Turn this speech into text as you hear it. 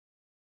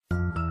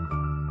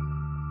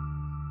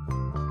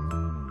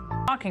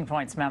Talking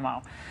Points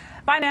memo.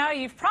 By now,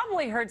 you've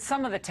probably heard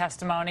some of the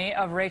testimony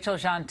of Rachel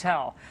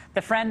Jeantel,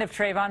 the friend of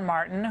Trayvon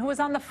Martin, who was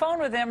on the phone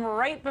with him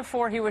right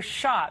before he was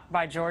shot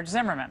by George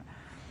Zimmerman.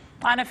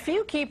 On a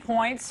few key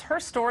points, her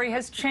story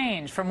has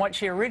changed from what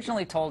she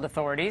originally told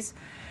authorities.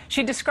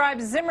 She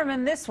describes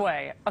Zimmerman this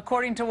way,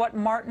 according to what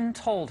Martin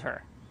told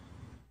her.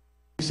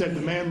 You said the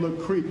man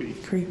looked creepy.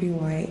 Creepy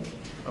white.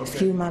 Okay.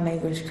 Excuse my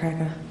language,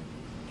 cracker.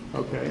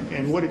 Okay,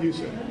 and what did you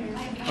say?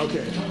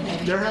 Okay,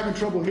 they're having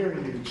trouble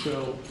hearing you,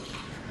 so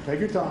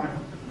take your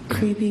time.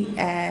 Creepy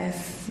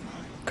ass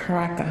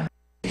cracker.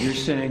 You're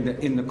saying that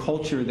in the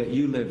culture that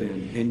you live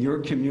in your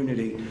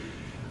community,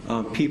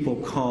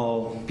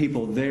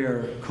 people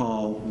there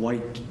call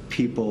white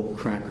people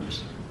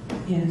crackers.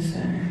 Yes,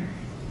 sir.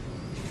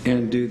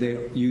 And do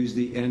they use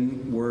the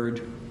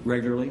N-word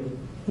regularly?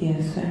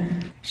 Yes, sir.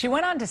 She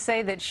went on to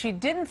say that she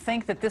didn't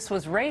think that this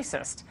was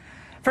racist.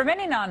 For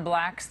many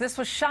non-blacks, this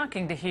was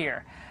shocking to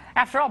hear.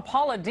 After all,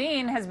 Paula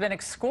Deen has been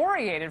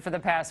excoriated for the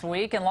past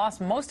week and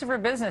lost most of her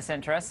business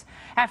interests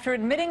after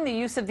admitting the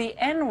use of the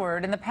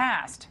N-word in the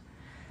past.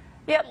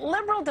 Yet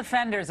liberal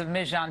defenders of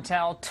Ms.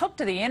 Jeantel took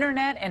to the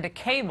internet and to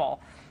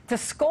cable to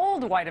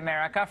scold white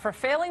America for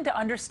failing to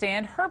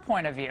understand her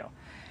point of view.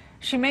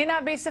 She may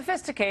not be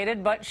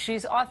sophisticated, but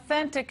she's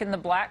authentic in the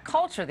black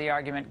culture, the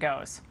argument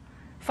goes.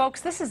 Folks,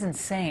 this is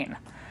insane.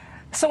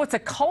 So it's a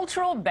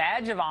cultural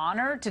badge of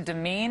honor to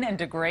demean and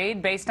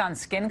degrade based on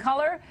skin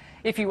color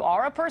if you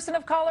are a person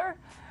of color?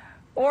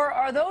 Or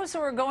are those who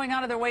are going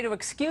out of their way to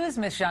excuse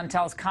Ms.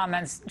 Jeantel's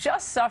comments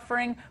just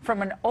suffering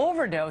from an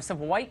overdose of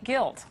white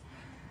guilt?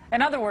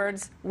 In other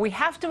words, we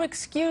have to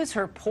excuse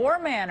her poor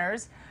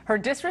manners, her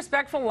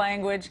disrespectful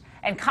language,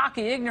 and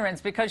cocky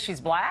ignorance because she's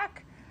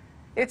black?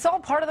 It's all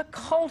part of the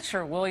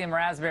culture, William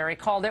Raspberry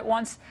called it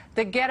once,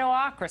 the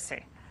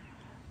ghettoocracy.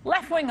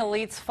 Left-wing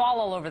elites fall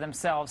all over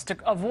themselves to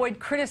avoid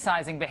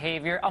criticizing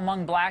behavior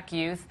among black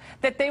youth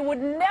that they would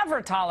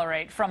never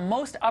tolerate from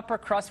most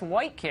upper-crust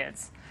white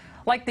kids,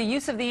 like the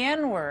use of the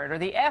N-word or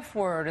the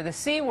F-word or the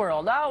C-word.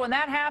 Oh, when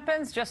that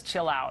happens, just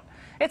chill out.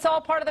 It's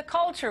all part of the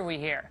culture, we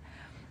hear.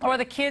 Or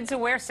the kids who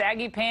wear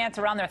saggy pants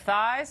around their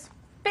thighs?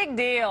 Big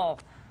deal.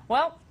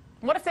 Well,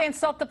 what if they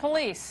insult the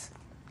police?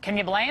 Can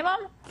you blame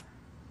them?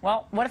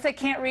 Well, what if they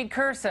can't read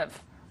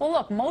cursive? Well,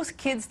 look, most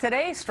kids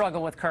today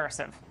struggle with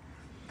cursive.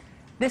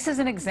 This is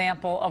an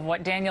example of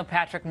what Daniel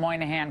Patrick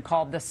Moynihan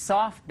called the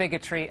soft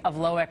bigotry of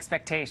low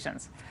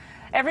expectations.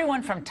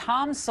 Everyone from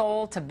Tom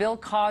Sowell to Bill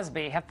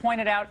Cosby have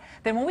pointed out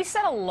that when we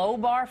set a low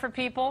bar for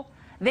people,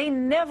 they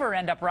never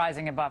end up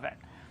rising above it.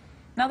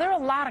 Now, there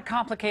are a lot of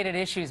complicated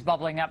issues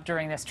bubbling up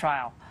during this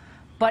trial,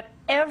 but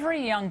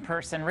every young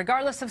person,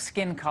 regardless of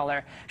skin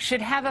color,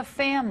 should have a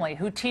family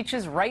who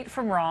teaches right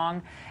from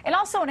wrong and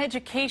also an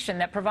education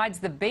that provides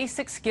the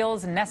basic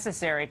skills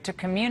necessary to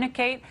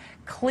communicate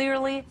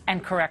clearly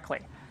and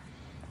correctly.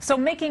 So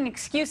making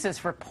excuses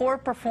for poor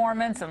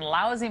performance and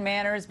lousy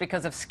manners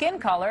because of skin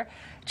color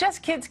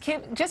just keeps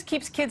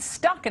kids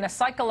stuck in a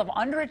cycle of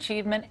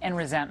underachievement and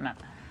resentment.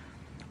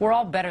 We're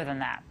all better than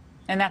that,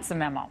 and that's the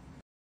memo.